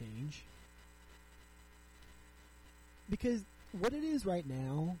did it change? Because what it is right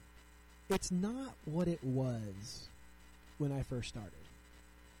now, it's not what it was when I first started.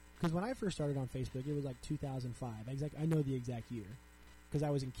 Because when I first started on Facebook, it was like 2005. I know the exact year. Because I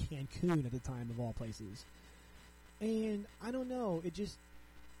was in Cancun at the time, of all places. And I don't know,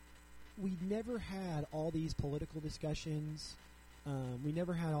 we never had all these political discussions. We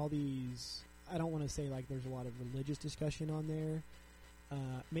never had all these, I don't want to say like there's a lot of religious discussion on there.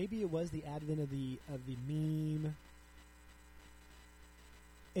 Maybe it was the advent of the meme.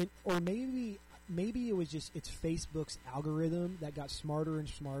 Or maybe it was just it's Facebook's algorithm that got smarter and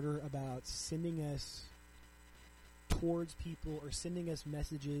smarter about sending us towards people or sending us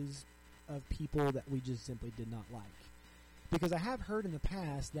messages of people that we just simply did not like. Because I have heard in the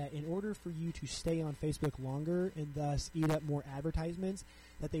past that in order for you to stay on Facebook longer and thus eat up more advertisements,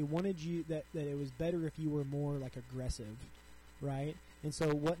 that they wanted you that it was better if you were more like aggressive, right? And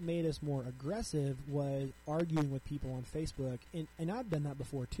so what made us more aggressive was arguing with people on Facebook. And I've done that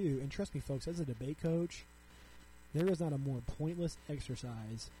before too. And trust me, folks, as a debate coach, there is not a more pointless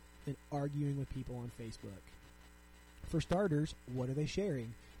exercise and arguing with people on Facebook. For starters, what are they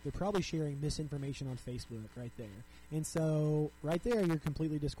sharing? They're probably sharing misinformation on Facebook right there. And so, right there, you're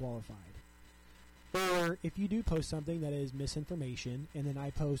completely disqualified. Or if you do post something that is misinformation, and then I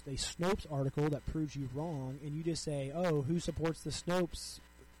post a Snopes article that proves you wrong, and you just say, oh, who supports the Snopes?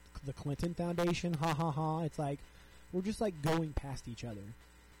 The Clinton Foundation? Ha ha ha. It's like, we're just like going past each other.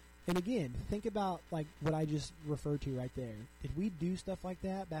 And again, think about like what I just referred to right there. Did we do stuff like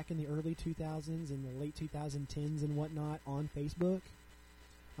that back in the early 2000s and the late 2010s and whatnot on Facebook?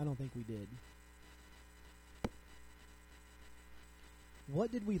 I don't think we did.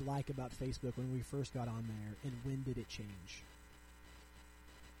 What did we like about Facebook when we first got on there, and when did it change?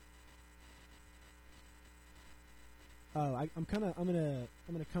 Oh, I'm gonna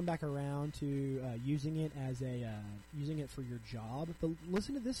come back around to using it as using it for your job. But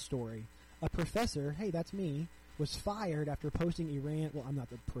listen to this story. A professor, hey, that's me, was fired after posting Iran. Well, I'm not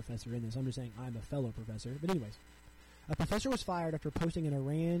the professor in this. I'm just saying I'm a fellow professor. But anyways, a professor was fired after posting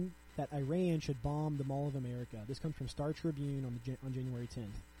that Iran should bomb the Mall of America. This comes from Star Tribune on January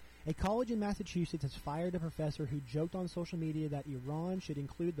 10th. A college in Massachusetts has fired a professor who joked on social media that Iran should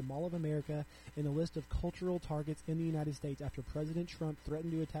include the Mall of America in a list of cultural targets in the United States after President Trump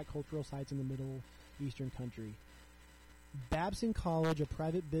threatened to attack cultural sites in the Middle Eastern country. Babson College, a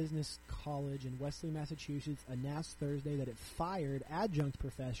private business college in Wesley, Massachusetts, announced Thursday that it fired adjunct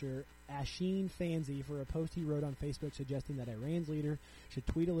professor Asheen Fanzi for a post he wrote on Facebook suggesting that Iran's leader should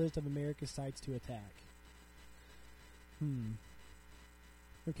tweet a list of America's sites to attack.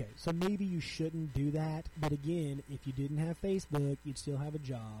 Okay, so maybe you shouldn't do that, but again, if you didn't have Facebook, you'd still have a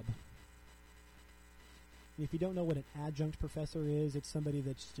job. If you don't know what an adjunct professor is, it's somebody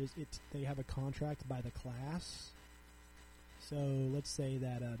that's they have a contract by the class. So let's say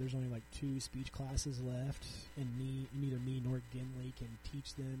that there's only like 2 speech classes left, and neither me nor Ginley can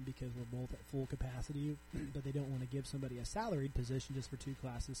teach them because we're both at full capacity, but they don't want to give somebody a salaried position just for 2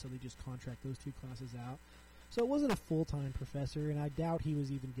 classes, so they just contract those 2 classes out. So it wasn't a full-time professor, and I doubt he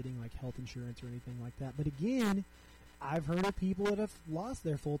was even getting like health insurance or anything like that. But again, I've heard of people that have lost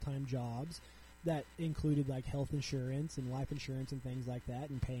their full-time jobs that included like health insurance and life insurance and things like that,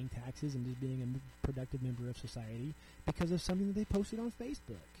 and paying taxes and just being a productive member of society because of something that they posted on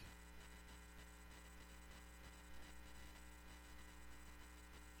Facebook.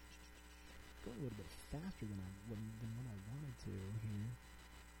 Going a little bit faster than when I wanted to here.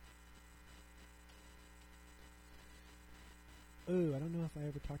 Oh, I don't know if I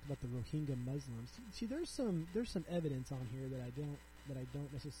ever talked about the Rohingya Muslims. See, there's some evidence on here that I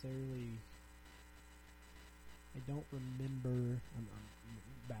don't necessarily. I don't remember. I'm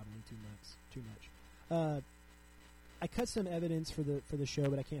babbling too much. I cut some evidence for the show,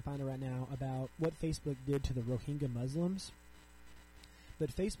 but I can't find it right now, about what Facebook did to the Rohingya Muslims. But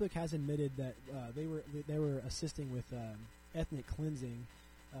Facebook has admitted that they were assisting with ethnic cleansing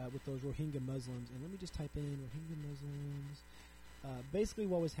with those Rohingya Muslims. And let me just type in Rohingya Muslims. Basically,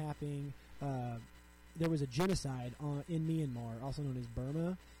 what was happening, there was a genocide in Myanmar, also known as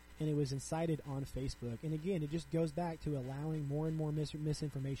Burma, and it was incited on Facebook. And again, it just goes back to allowing more and more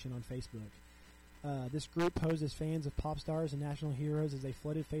misinformation on Facebook. This group posed as fans of pop stars and national heroes as they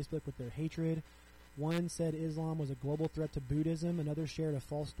flooded Facebook with their hatred. One said Islam was a global threat to Buddhism. Another shared a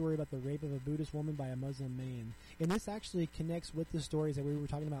false story about the rape of a Buddhist woman by a Muslim man. And this actually connects with the stories that we were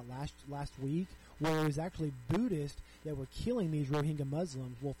talking about last week, where it was actually Buddhists that were killing these Rohingya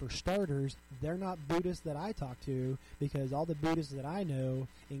Muslims. Well, for starters, they're not Buddhists that I talk to, because all the Buddhists that I know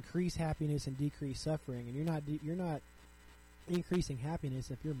increase happiness and decrease suffering. And you're not increasing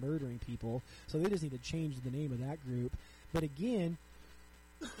happiness if you're murdering people. So they just need to change the name of that group. But again,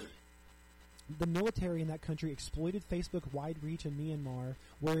 the military in that country exploited Facebook wide reach in Myanmar,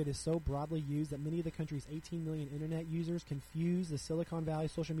 where it is so broadly used that many of the country's 18 million internet users confuse the Silicon Valley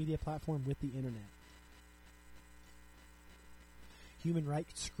social media platform with the internet. Human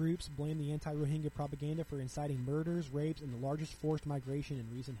rights groups blame the anti-Rohingya propaganda for inciting murders, rapes, and the largest forced migration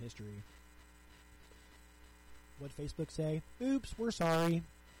in recent history. What'd Facebook say? Oops, we're sorry.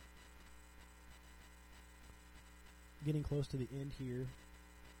 Getting close to the end here.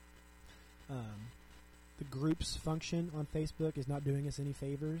 The groups function on Facebook is not doing us any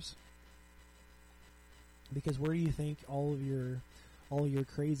favors, because where do you think all your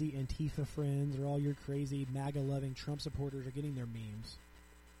crazy Antifa friends or all your crazy MAGA-loving Trump supporters are getting their memes?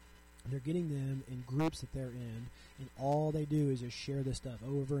 They're getting them in groups that they're in, and all they do is just share this stuff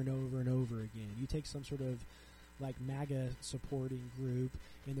over and over and over again. You take some sort of like MAGA supporting group,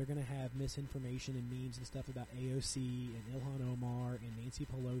 and they're going to have misinformation and memes and stuff about AOC and Ilhan Omar and Nancy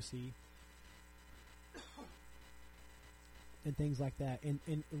Pelosi. and things like that. And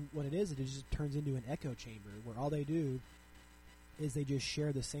what it just turns into an echo chamber where all they do is they just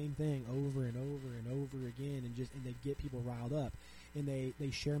share the same thing over and over and over again, and they get people riled up. And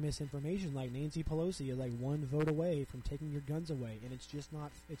they share misinformation, like Nancy Pelosi is like one vote away from taking your guns away, and it's just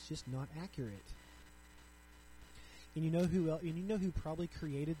not accurate. And you know who probably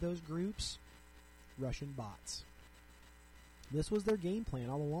created those groups? Russian bots. This was their game plan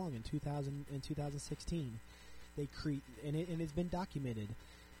all along in 2016. And it's been documented.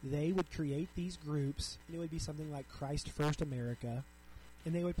 They would create these groups, and it would be something like Christ First America,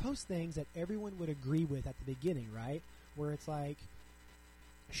 and they would post things that everyone would agree with at the beginning, right? Where it's like,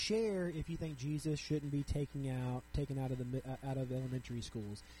 share if you think Jesus shouldn't be taken out of elementary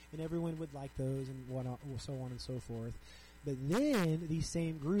schools, and everyone would like those, and so on and so forth. But then these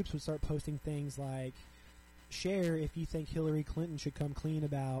same groups would start posting things like, share if you think Hillary Clinton should come clean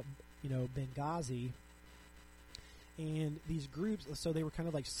about Benghazi. And these groups, so they were kind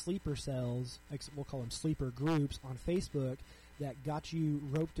of like sleeper cells, like we'll call them sleeper groups on Facebook, that got you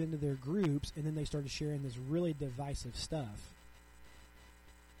roped into their groups, and then they started sharing this really divisive stuff.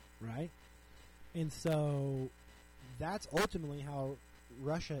 Right? And so that's ultimately how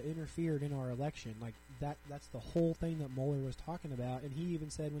Russia interfered in our election. Like that's the whole thing that Mueller was talking about. And he even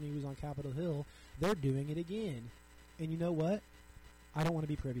said when he was on Capitol Hill, they're doing it again. And you know what? I don't want to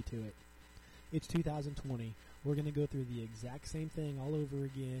be privy to it. It's 2020. We're going to go through the exact same thing all over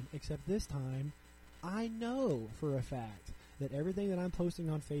again, except this time I know for a fact that everything that I'm posting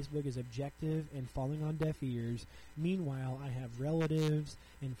on Facebook is objective and falling on deaf ears. Meanwhile, I have relatives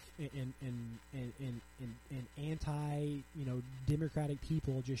and anti, democratic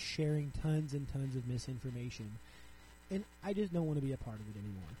people just sharing tons and tons of misinformation. And I just don't want to be a part of it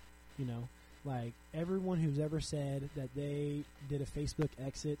anymore. Like everyone who's ever said that they did a Facebook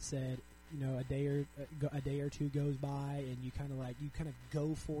exit said, a day or two goes by and you kind of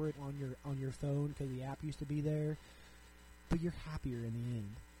go for it on your phone because the app used to be there. But you're happier in the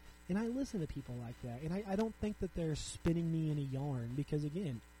end. And I listen to people like that. And I don't think that they're spinning me any yarn because,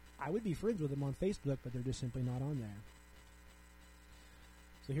 again, I would be friends with them on Facebook, but they're just simply not on there.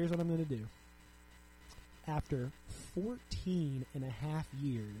 So here's what I'm going to do. After 14 and a half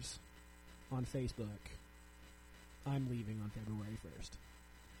years on Facebook, I'm leaving on February 1st.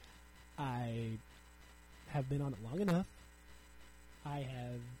 I have been on it long enough. I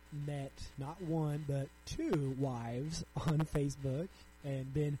have met not one but two wives on Facebook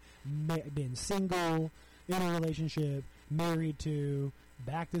and been single, in a relationship, married to,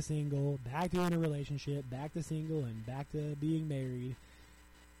 back to single, back to in a relationship, back to single, and back to being married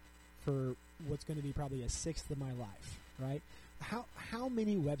for what's going to be probably a sixth of my life, right? How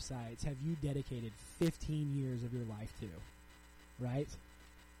many websites have you dedicated 15 years of your life to, right?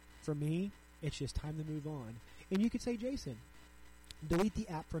 For me, it's just time to move on. And you could say, Jason, delete the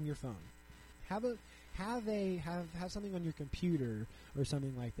app from your phone. Have something on your computer or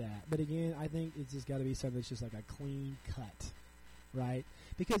something like that. But again, I think it's just got to be something that's just like a clean cut, right?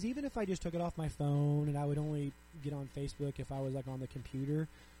 Because even if I just took it off my phone and I would only get on Facebook if I was like on the computer,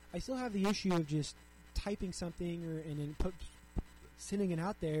 I still have the issue of just typing something and then sending it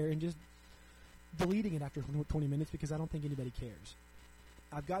out there and just deleting it after 20 minutes because I don't think anybody cares.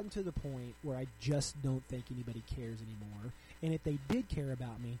 I've gotten to the point where I just don't think anybody cares anymore. And if they did care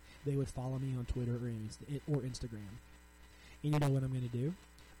about me, they would follow me on Twitter or Instagram. And you know what I'm going to do?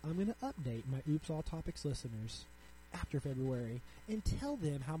 I'm going to update my Oops All Topics listeners after February and tell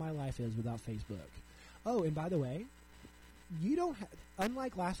them how my life is without Facebook. Oh, and by the way, you don't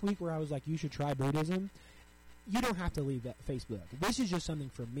unlike last week where I was like, you should try Buddhism, you don't have to leave that Facebook. This is just something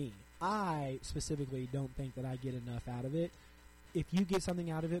for me. I specifically don't think that I get enough out of it. If you get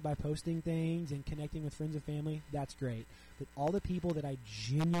something out of it by posting things and connecting with friends and family, that's great. But all the people that I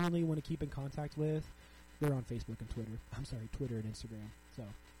genuinely want to keep in contact with, they're on Facebook and Twitter. Twitter and Instagram. So,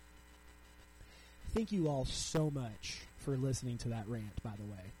 thank you all so much for listening to that rant, by the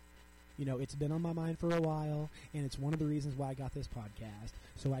way. It's been on my mind for a while, and it's one of the reasons why I got this podcast,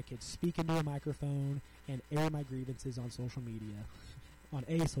 so I could speak into a microphone and air my grievances on social media,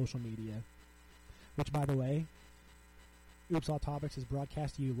 which, by the way, Oops All Topics is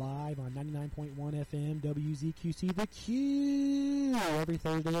broadcast to you live on 99.1 FM WZQC The Q every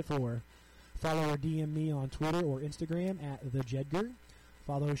Thursday at 4. Follow or DM me on Twitter or Instagram at TheJedgar.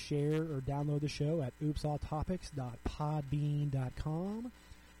 Follow, share, or download the show at oopsalltopics.podbean.com.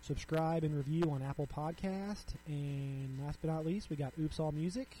 Subscribe and review on Apple Podcast. And last but not least, we got Oops All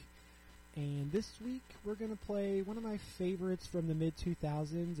Music. And this week we're going to play one of my favorites from the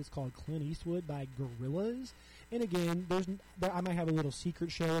mid-2000s. It's called Clint Eastwood by Gorillaz. And again, I might have a little secret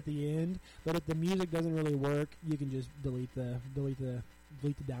show at the end, but if the music doesn't really work, you can just delete the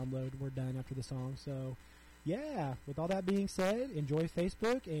download. We're done after the song. So, yeah, with all that being said, enjoy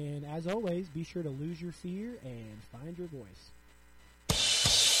Facebook, and as always, be sure to lose your fear and find your voice.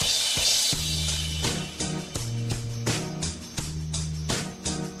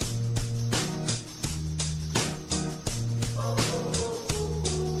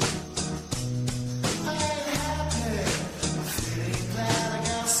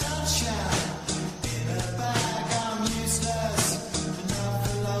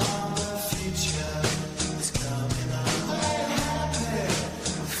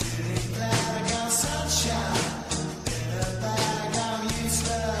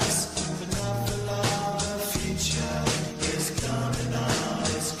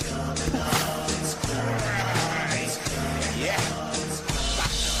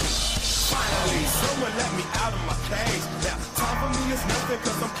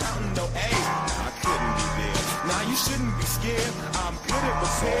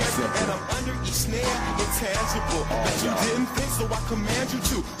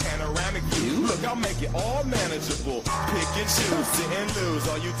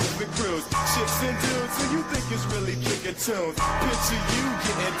 Tunes. Picture you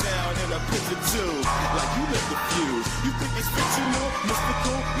getting down in a picture tube, like you lit the fuse. You think it's fictional,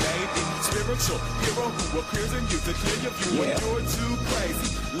 mystical, maybe spiritual. Hero who appears in you to clear your view when you're too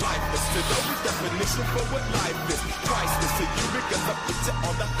crazy. Lifeless to know the definition for what life is. Priceless to you because I put you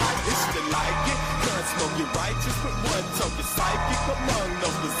on the high list. You like it? Can't smoke you righteous with one tone. You're psychic among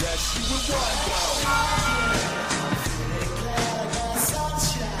those possess you with one go.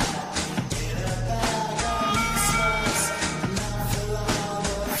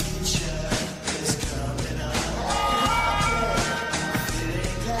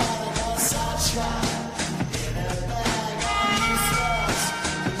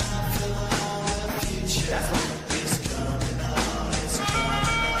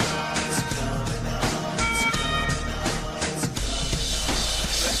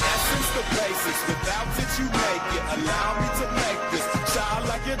 Without it, you make it. Allow me to make this child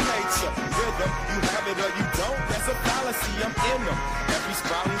like your nature. Rhythm, you have it or you don't. That's a fallacy, I'm in them. Every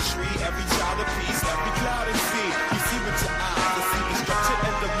sprouting tree, every child of peace, every cloud and sea. You see with your eyes, you see destruction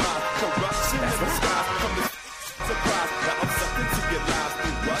and demise, corruption in the sky. From the surprise, now I'm sucking to your lives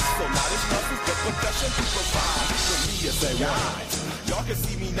through rust. So not as much as the profession you provide. For me, it's a guide. Y'all can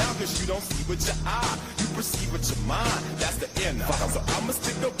see me now cause you don't see with your eye. You perceive with your mind, that's the inner. So I'ma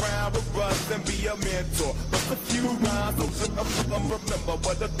stick around with Russ and be a mentor. But a few rhymes, so remember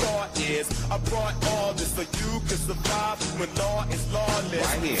what the thought is. I brought all this so you can survive when law is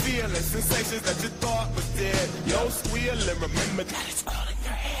lawless. Right, feeling sensations that you thought was dead. No squealing, remember that it's all in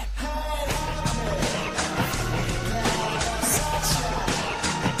your head.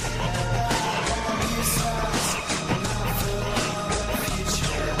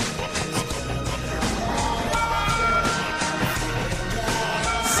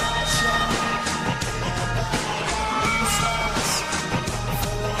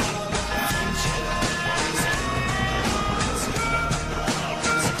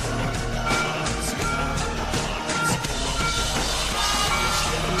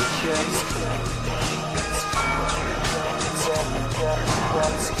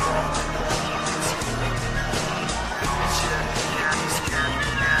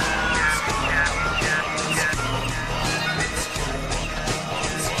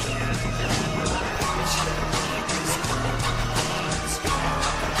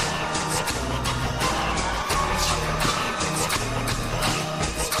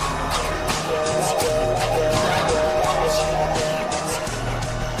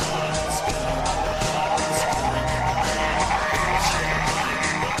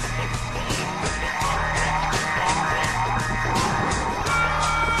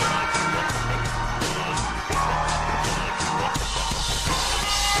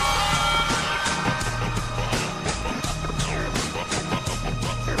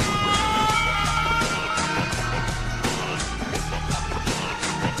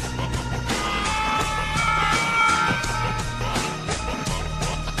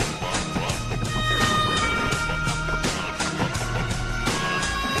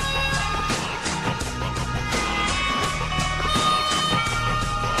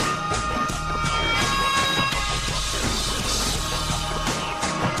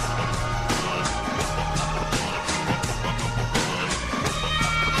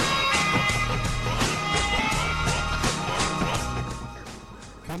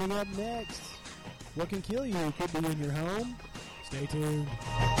 Coming up next, what can kill you could be in your home. Stay tuned.